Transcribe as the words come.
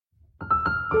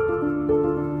Hi,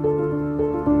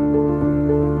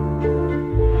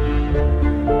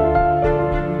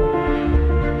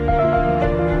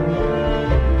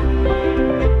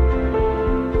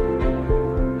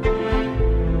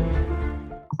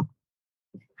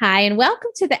 and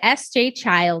welcome to the S.J.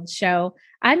 Childs Show.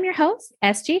 I'm your host,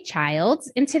 S.J. Childs,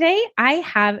 and today I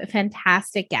have a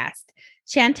fantastic guest,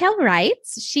 Host-Shantel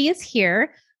Reitz. She is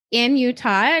here in Utah,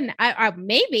 and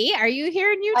maybe, are you here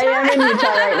in Utah? I am in Utah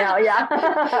right now, yeah.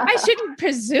 I shouldn't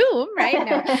presume, right?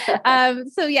 No.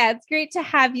 So yeah, it's great to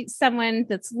have someone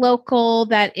that's local,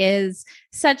 that is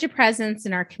such a presence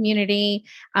in our community.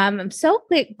 I'm so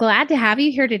glad to have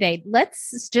you here today.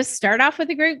 Let's just start off with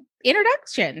a great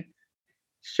introduction.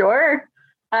 Sure.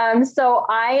 So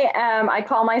I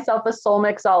call myself a soul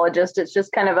mixologist. It's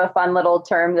just kind of a fun little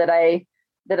term that I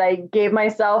gave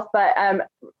myself, but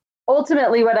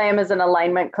ultimately what I am is an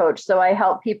alignment coach. So I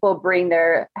help people bring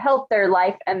their health, their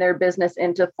life, and their business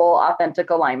into full authentic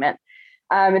alignment.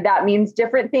 That means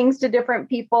different things to different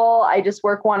people. I just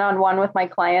work one-on-one with my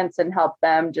clients and help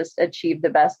them just achieve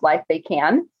the best life they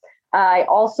can. I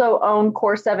also own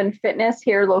Core 7 Fitness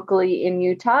here locally in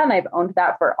Utah, and I've owned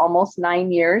that for almost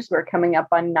 9 years. We're coming up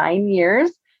on 9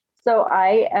 years. So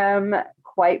I am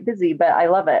quite busy, but I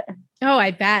love it. Oh,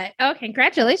 I bet. Oh,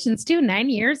 congratulations too. 9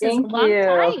 years is a long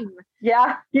time.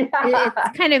 Yeah.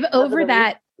 It's kind of over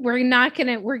that. We're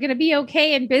going to be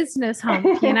okay in business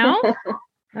hump, you know?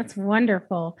 That's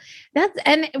wonderful.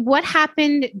 And what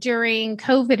happened during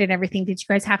COVID and everything? Did you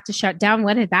guys have to shut down?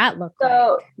 What did that look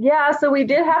like? So we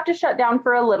did have to shut down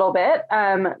for a little bit.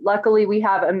 Luckily, we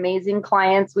have amazing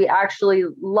clients. We actually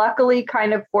luckily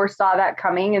kind of foresaw that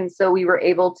coming. And so we were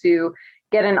able to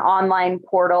get an online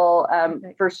portal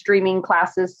for streaming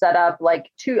classes set up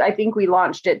I think we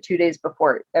launched it 2 days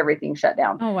before everything shut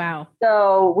down. Oh, wow.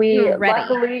 So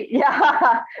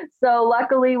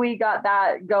luckily we got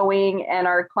that going, and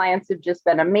our clients have just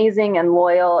been amazing and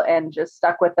loyal and just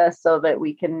stuck with us so that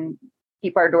we can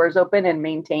keep our doors open and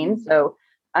maintain. So,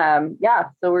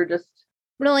 so we're just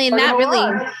really, and that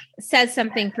really says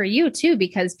something for you too,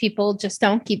 because people just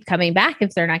don't keep coming back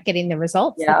if they're not getting the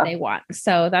results that they want.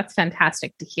 So that's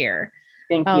fantastic to hear.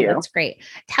 Thank you. That's great.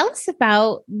 Tell us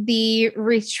about the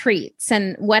retreats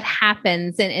and what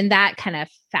happens in that kind of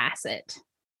facet.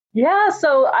 Yeah,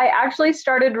 so I actually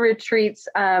started retreats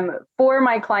for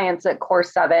my clients at Core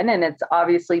 7, and it's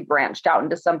obviously branched out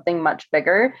into something much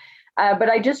bigger. But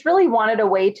I just really wanted a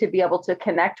way to be able to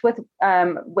connect with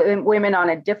women on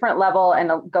a different level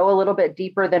and go a little bit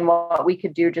deeper than what we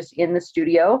could do just in the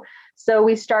studio. So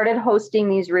we started hosting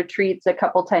these retreats a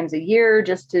couple times a year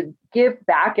just to give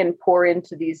back and pour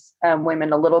into these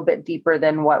women a little bit deeper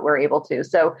than what we're able to.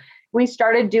 So we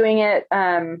started doing it,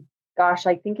 I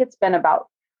think it's been about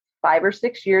 5 or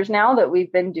 6 years now that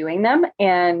we've been doing them.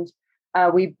 And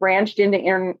we've branched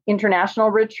into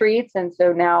international retreats. And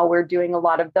so now we're doing a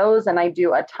lot of those. And I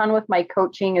do a ton with my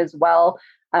coaching as well.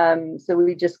 So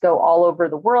we just go all over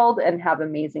the world and have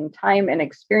amazing time and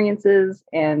experiences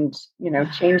and,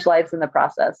 change lives in the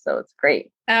process. So it's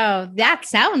great. Oh, that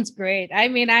sounds great. I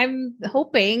mean, I'm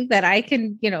hoping that I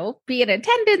can, be in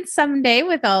attendance someday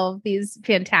with all of these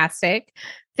fantastic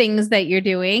things that you're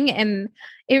doing. And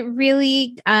it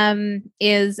really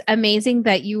is amazing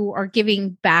that you are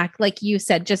giving back, like you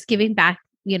said, just giving back,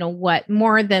 what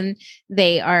more than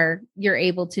you're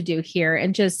able to do here,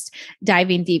 and just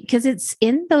diving deep, because it's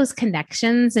in those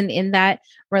connections and in that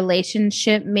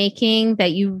relationship making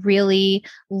that you really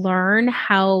learn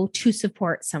how to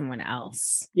support someone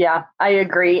else. Yeah, I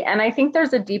agree. And I think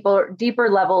there's a deeper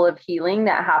level of healing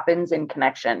that happens in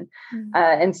connection. Mm-hmm.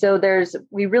 And so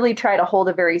we really try to hold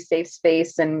a very safe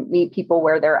space and meet people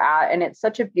where they're at. And it's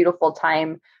such a beautiful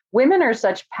time. Women are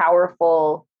such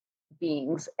powerful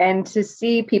beings, and to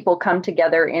see people come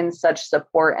together in such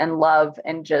support and love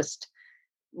and just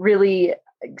really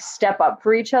step up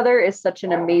for each other is such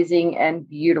an amazing and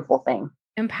beautiful thing.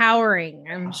 Empowering,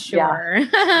 I'm sure. Yeah.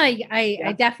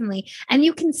 I definitely, and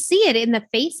you can see it in the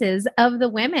faces of the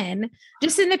women,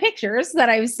 just in the pictures that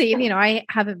I've seen. I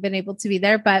haven't been able to be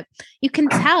there, but you can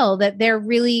tell that they're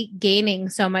really gaining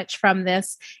so much from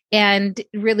this and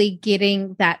really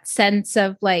getting that sense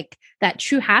of that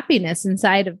true happiness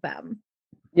inside of them.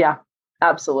 Yeah,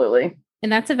 absolutely.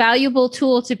 And that's a valuable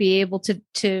tool to be able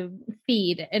to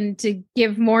feed and to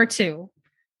give more to.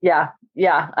 Yeah,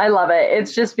 I love it.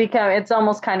 It's just it's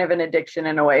almost kind of an addiction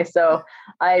in a way. So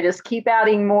I just keep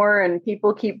adding more and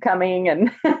people keep coming.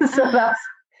 And so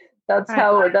that's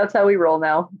how we roll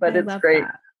now, but it's great.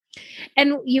 That.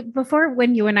 And you, before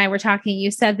when you and I were talking,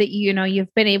 you said that,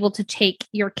 you've been able to take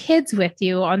your kids with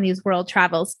you on these world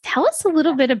travels. Tell us a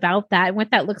little bit about that and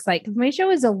what that looks like. Because my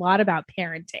show is a lot about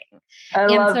parenting. I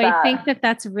And love so I think that. that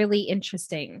that's really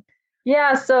interesting.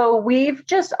 Yeah, so we've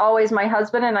just always, my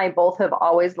husband and I both have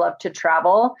always loved to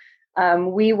travel.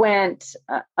 We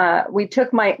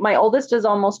took my oldest is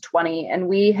almost 20, and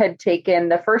we had taken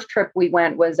the first trip we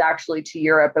went was actually to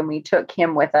Europe, and we took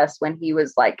him with us when he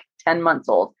was like 10 months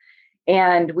old.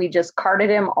 And we just carted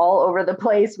him all over the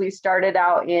place. We started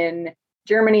out in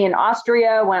Germany and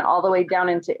Austria, went all the way down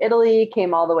into Italy,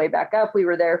 came all the way back up. We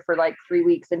were there for like 3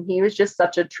 weeks, and he was just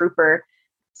such a trooper.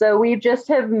 So we just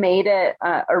have made it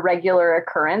a regular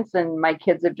occurrence, and my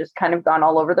kids have just kind of gone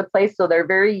all over the place. So they're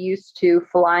very used to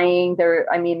flying.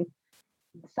 I mean,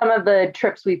 some of the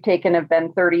trips we've taken have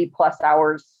been 30 plus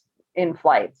hours in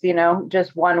flights,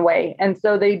 just one way. And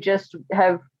so they just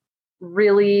have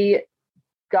really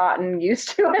gotten used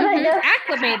to it, I guess.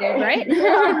 Acclimated, right?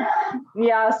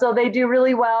 Yeah. So they do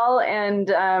really well. And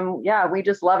we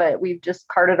just love it. We've just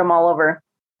carted them all over.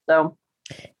 So.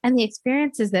 And the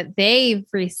experiences that they've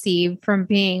received from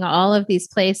being all of these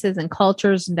places and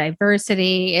cultures and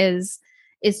diversity is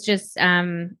just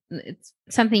it's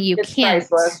something it's can't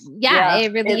priceless.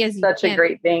 it really is such a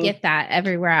great thing. Get that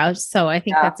everywhere else. So I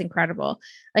think that's incredible.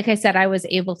 Like I said, I was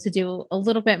able to do a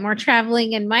little bit more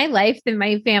traveling in my life than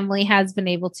my family has been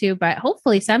able to, but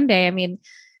hopefully someday. I mean,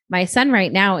 my son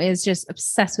right now is just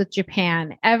obsessed with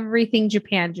Japan, everything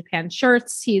Japan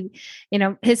shirts.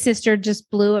 His sister just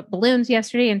blew up balloons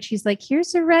yesterday, and she's like,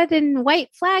 here's a red and white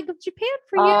flag of Japan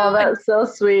for you. Oh, that's so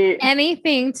sweet.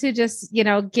 Anything to just,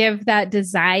 give that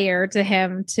desire to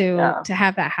him to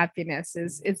have that happiness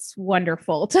it's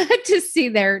wonderful to see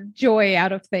their joy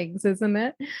out of things, isn't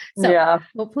it? So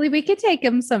hopefully we could take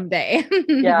him someday.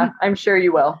 Yeah, I'm sure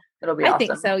you will. It'll be awesome. I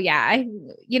think so. Yeah.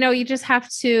 You just have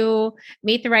to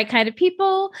meet the right kind of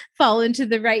people, fall into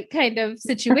the right kind of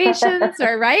situations,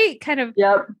 or kind of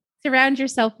surround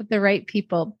yourself with the right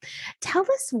people. Tell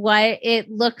us what it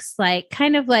looks like,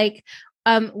 kind of like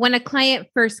when a client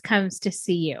first comes to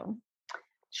see you.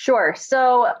 Sure.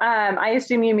 So I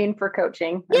assume you mean for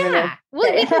coaching. Yeah.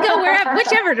 Well, we can go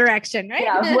whichever direction, right?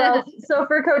 Yeah. Well, so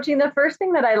for coaching, the first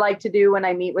thing that I like to do when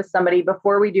I meet with somebody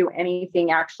before we do anything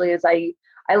actually is I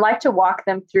like to walk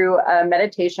them through a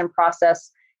meditation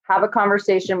process, have a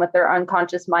conversation with their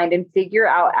unconscious mind, and figure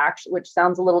out which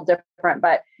sounds a little different,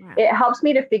 but it helps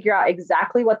me to figure out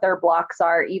exactly what their blocks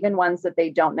are, even ones that they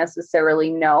don't necessarily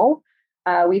know.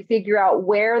 We figure out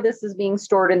where this is being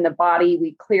stored in the body.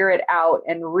 We clear it out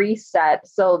and reset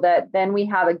so that then we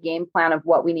have a game plan of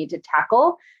what we need to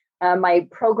tackle. My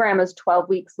program is 12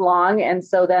 weeks long. And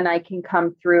so then I can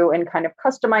come through and kind of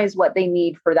customize what they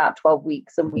need for that 12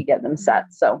 weeks and we get them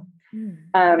set. So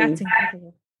that's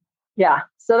incredible. Yeah.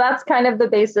 So that's kind of the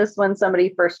basis when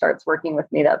somebody first starts working with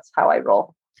me. That's how I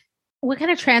roll. What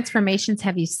kind of transformations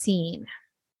have you seen?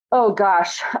 Oh,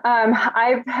 gosh.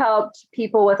 I've helped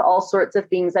people with all sorts of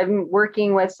things. I'm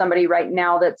working with somebody right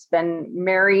now that's been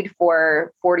married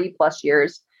for 40 plus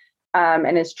years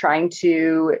and is trying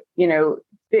to,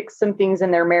 fix some things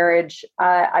in their marriage.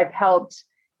 I've helped,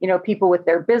 people with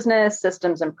their business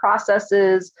systems and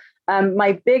processes.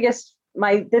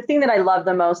 The thing that I love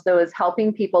the most, though, is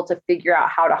helping people to figure out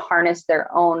how to harness their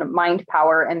own mind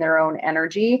power and their own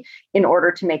energy in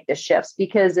order to make the shifts,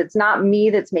 because it's not me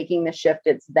that's making the shift,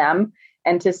 it's them.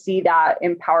 And to see that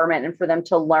empowerment and for them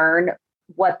to learn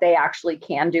what they actually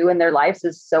can do in their lives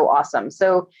is so awesome.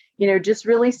 So, just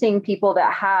really seeing people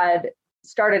that had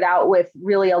started out with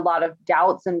really a lot of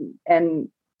doubts and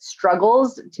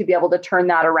struggles to be able to turn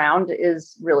that around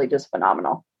is really just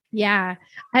phenomenal. Yeah.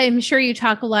 I'm sure you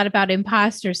talk a lot about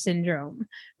imposter syndrome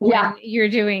when you're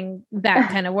doing that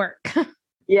kind of work.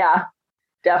 Yeah,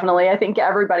 definitely. I think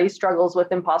everybody struggles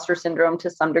with imposter syndrome to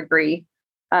some degree.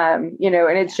 And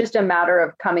it's just a matter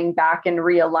of coming back and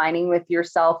realigning with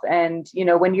yourself. And,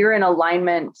 when you're in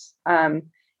alignment,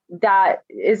 that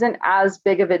isn't as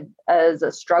big of as a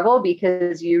struggle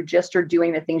because you just are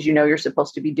doing the things you're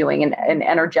supposed to be doing and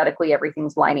energetically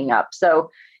everything's lining up. So,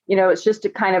 it's just a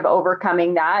kind of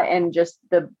overcoming that and just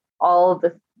all of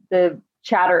the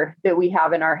chatter that we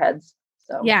have in our heads.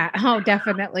 So yeah. Oh,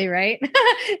 definitely. Right.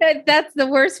 That's the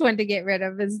worst one to get rid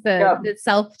of is the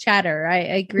self chatter. I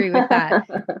agree with that.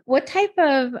 What type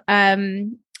of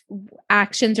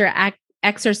actions or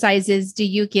exercises do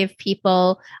you give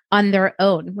people on their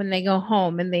own when they go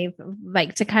home and they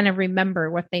like to kind of remember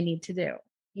what they need to do?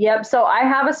 Yep. So I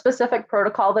have a specific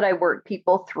protocol that I work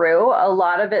people through. A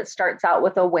lot of it starts out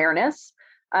with awareness.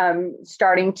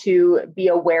 starting to be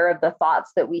aware of the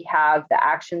thoughts that we have, the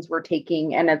actions we're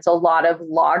taking. And it's a lot of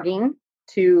logging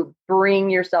to bring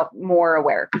yourself more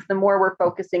aware, because the more we're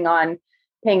focusing on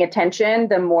paying attention,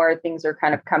 the more things are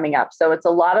kind of coming up. So it's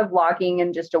a lot of logging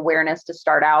and just awareness to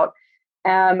start out.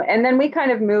 And then we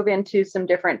kind of move into some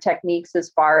different techniques as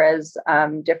far as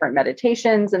different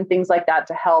meditations and things like that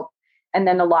to help. And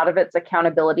then a lot of it's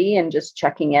accountability and just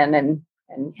checking in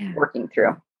and working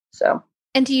through. So.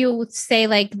 And do you say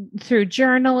like through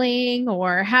journaling,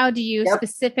 or how do you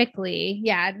specifically?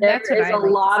 Yeah, that's what I like. There's a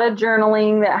lot of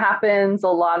journaling that happens, a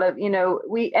lot of,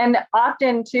 and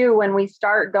often too, when we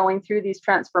start going through these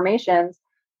transformations,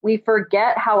 we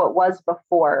forget how it was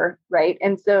before, right?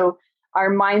 And so our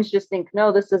minds just think,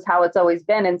 no, this is how it's always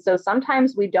been. And so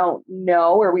sometimes we don't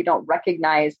know, or we don't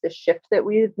recognize the shift that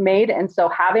we've made. And so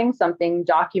having something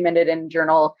documented in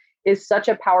journal is such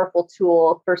a powerful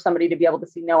tool for somebody to be able to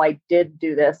see, no, I did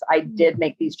do this. I did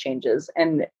make these changes,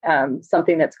 and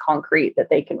something that's concrete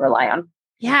that they can rely on.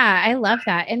 Yeah, I love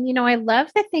that. And, I love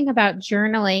the thing about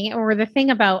journaling, or the thing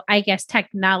about, I guess,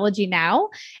 technology now,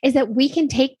 is that we can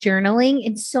take journaling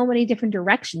in so many different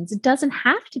directions. It doesn't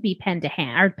have to be pen to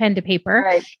hand or pen to paper.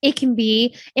 Right. It can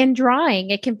be in drawing.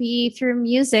 It can be through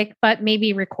music, but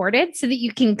maybe recorded so that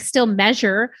you can still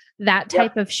measure that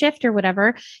type of shift or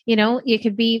whatever. You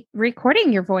could be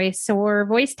recording your voice or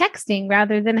voice texting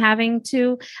rather than having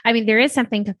to, there is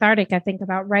something cathartic, I think,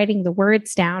 about writing the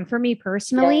words down for me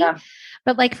personally. Yeah.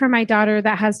 But like for my daughter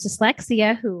that has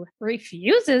dyslexia, who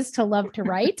refuses to love to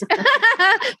write,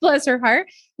 bless her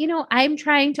heart, I'm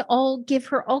trying to give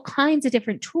her all kinds of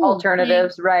different tools.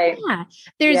 Alternatives, right. Yeah.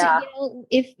 There's,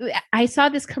 if I saw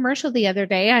this commercial the other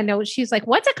day, I know she's like,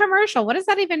 what's a commercial? What does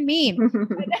that even mean?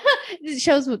 It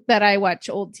shows that I watch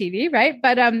old TV, right?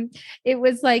 But it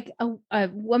was like a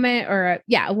woman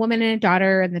a woman and a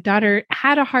daughter, and the daughter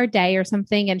had a hard day or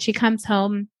something, and she comes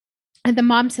home. And the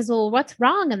mom says, well, what's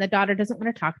wrong? And the daughter doesn't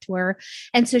want to talk to her.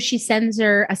 And so she sends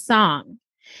her a song.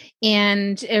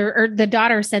 And or the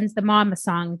daughter sends the mom a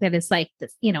song that is like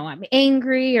this, I'm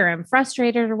angry or I'm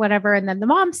frustrated or whatever. And then the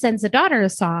mom sends the daughter a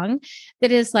song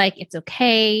that is like, it's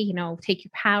okay, take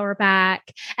your power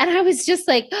back. And I was just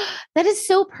like, oh, that is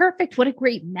so perfect. What a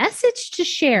great message to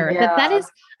share. Yeah. That is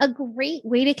a great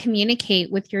way to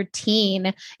communicate with your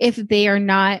teen if they are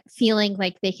not feeling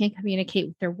like they can communicate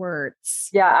with their words.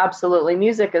 Yeah, absolutely.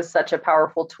 Music is such a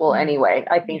powerful tool anyway.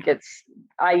 I think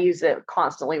I use it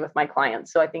constantly with my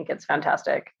clients. So I think it's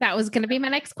fantastic. That was going to be my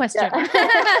next question.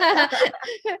 Yeah.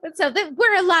 So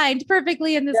we're aligned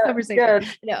perfectly in this conversation.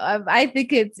 I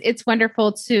think it's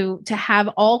wonderful to have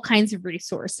all kinds of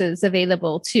resources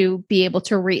available to be able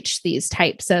to reach these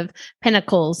types of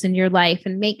pinnacles in your life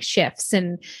and make shifts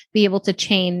and be able to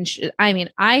change.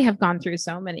 I have gone through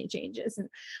so many changes, and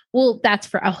that's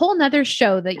for a whole nother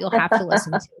show that you'll have to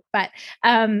listen to. But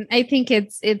I think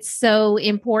it's so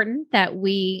important that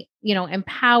we,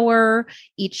 empower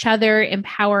each other,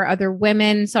 empower other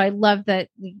women. So I love that,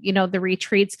 the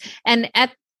retreats. And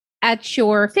at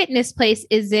your fitness place,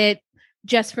 is it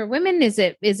just for women? Is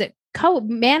it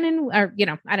men and, or,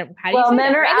 I don't know. How do you say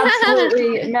men that, are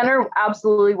right? men are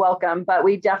absolutely welcome, but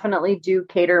we definitely do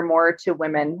cater more to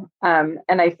women. And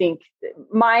I think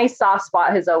my soft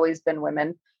spot has always been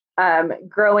women.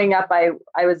 Growing up, I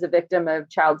was a victim of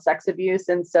child sex abuse.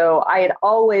 And so I had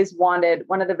always wanted,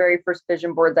 one of the very first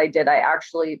vision boards I did, I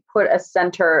actually put a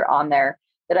center on there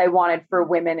that I wanted for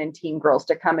women and teen girls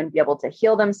to come and be able to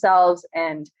heal themselves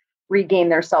and regain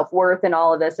their self-worth and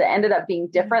all of this. It ended up being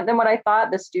different than what I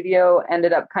thought. The studio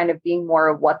ended up kind of being more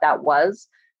of what that was.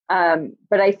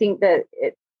 But I think that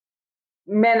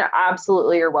men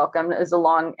absolutely are welcome is a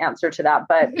long answer to that,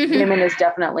 but women is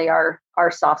definitely our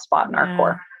soft spot in our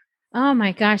core. Oh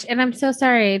my gosh. And I'm so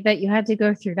sorry that you had to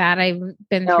go through that. I've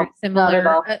been through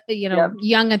similar,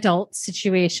 young adult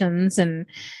situations, and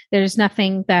there's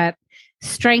nothing that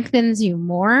strengthens you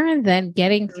more than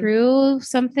getting through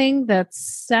something that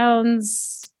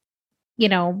sounds,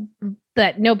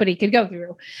 that nobody could go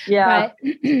through. Yeah. But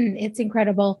it's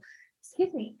incredible.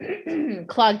 Excuse me,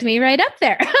 clogged me right up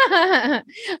there.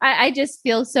 I just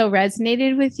feel so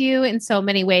resonated with you in so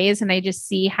many ways. And I just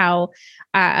see how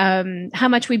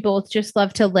much we both just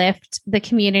love to lift the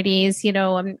communities.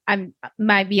 I'm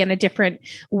might be in a different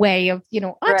way of,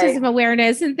 autism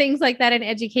awareness and things like that in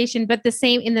education, but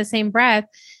in the same breath,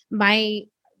 my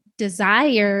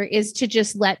desire is to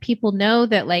just let people know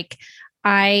that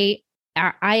I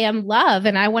am love,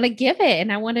 and I want to give it,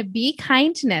 and I want to be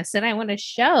kindness, and I want to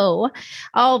show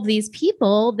all of these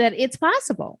people that it's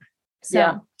possible.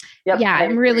 So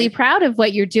I'm really proud of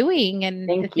what you're doing and the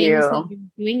things that you're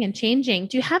doing and changing.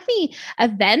 Do you have any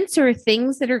events or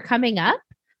things that are coming up?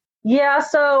 Yeah,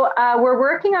 so we're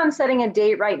working on setting a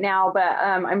date right now, but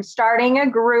I'm starting a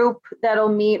group that'll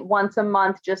meet once a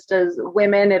month, just as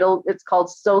women. It's called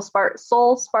Soul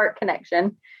Spark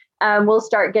Connection. We'll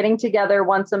start getting together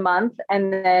once a month,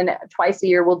 and then twice a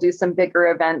year we'll do some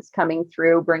bigger events coming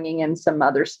through, bringing in some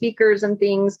other speakers and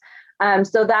things.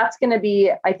 So that's going to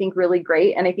be, I think, really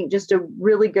great. And I think just a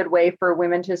really good way for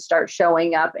women to start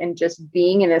showing up and just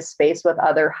being in a space with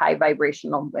other high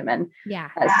vibrational women. Yeah.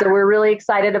 So we're really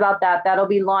excited about that. That'll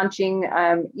be launching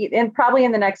and probably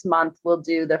in the next month, we'll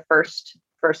do the first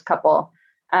couple.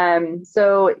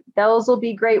 So those will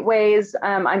be great ways.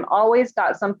 I'm always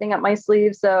got something up my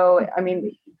sleeve. So, I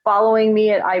mean, following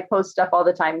me, I post stuff all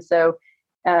the time. So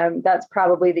that's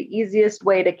probably the easiest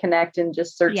way to connect, and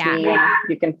just search me. And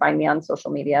you can find me on social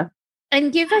media.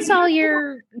 And give us all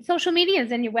your social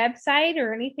medias and your website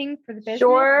or anything for the business.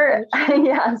 Sure.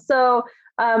 Yeah. So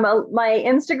my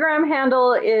Instagram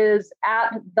handle is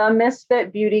at the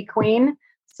Misfit Beauty Queen.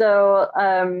 So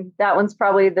that one's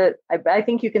probably I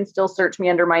think you can still search me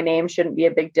under my name. Shouldn't be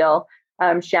a big deal.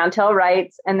 Shantel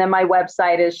Reitz. And then my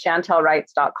website is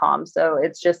shantelreitz.com. So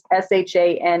it's just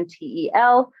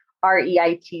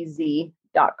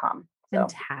SHANTELREITZ.com.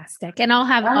 Fantastic. And I'll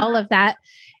have all of that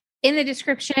in the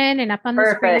description and up on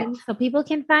the screen so people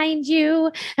can find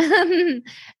you. I'm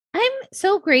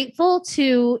so grateful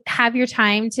to have your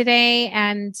time today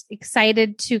and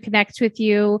excited to connect with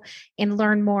you and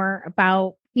learn more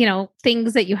about,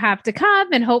 things that you have to come,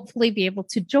 and hopefully be able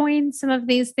to join some of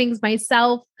these things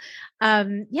myself.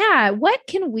 What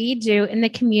can we do in the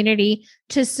community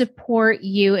to support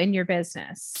you and your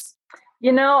business?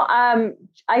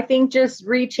 I think just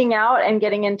reaching out and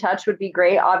getting in touch would be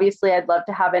great. Obviously, I'd love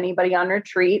to have anybody on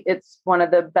retreat. It's one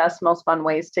of the best, most fun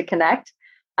ways to connect.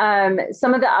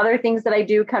 Some of the other things that I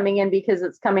do coming in, because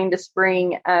it's coming to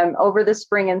spring, over the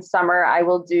spring and summer, I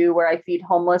will do where I feed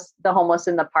the homeless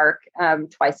in the park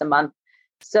twice a month.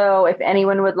 So if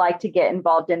anyone would like to get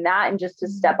involved in that and just to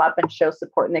step up and show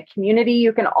support in the community,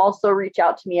 you can also reach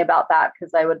out to me about that,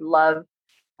 because I would love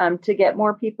to get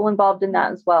more people involved in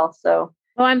that as well. So.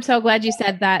 Oh, I'm so glad you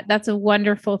said that. That's a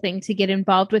wonderful thing to get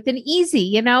involved with, and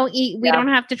easy, we don't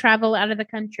have to travel out of the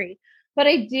country. But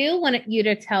I do want you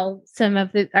to tell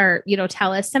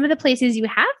tell us some of the places you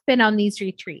have been on these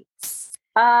retreats.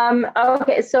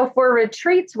 Okay. So for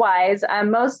retreats wise,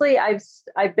 mostly I've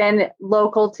been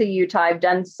local to Utah. I've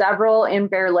done several in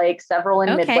Bear Lake, several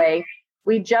in Midway.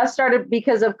 We just started,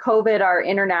 because of COVID, our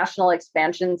international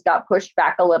expansions got pushed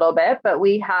back a little bit, but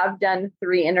we have done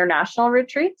 3 international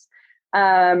retreats.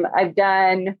 I've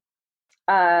done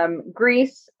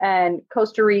Greece and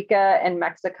Costa Rica and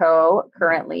Mexico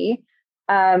currently.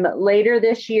 Later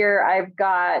this year, I've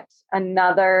got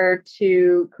another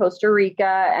to Costa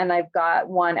Rica, and I've got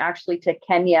one actually to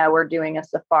Kenya. We're doing a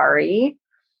safari.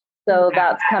 So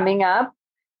that's coming up.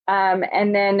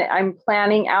 And then I'm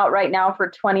planning out right now for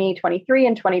 2023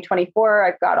 and 2024.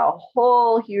 I've got a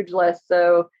whole huge list.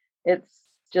 So it's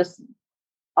just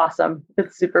awesome.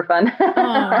 It's super fun.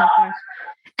 Oh,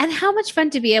 and how much fun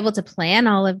to be able to plan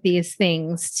all of these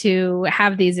things, to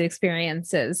have these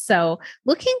experiences. So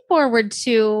looking forward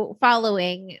to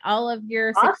following all of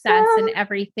your success and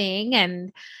everything.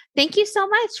 And thank you so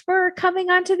much for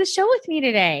coming onto the show with me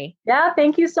today. Yeah.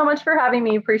 Thank you so much for having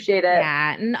me. Appreciate it.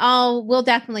 Yeah. And we'll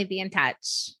definitely be in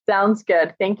touch. Sounds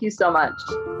good. Thank you so much.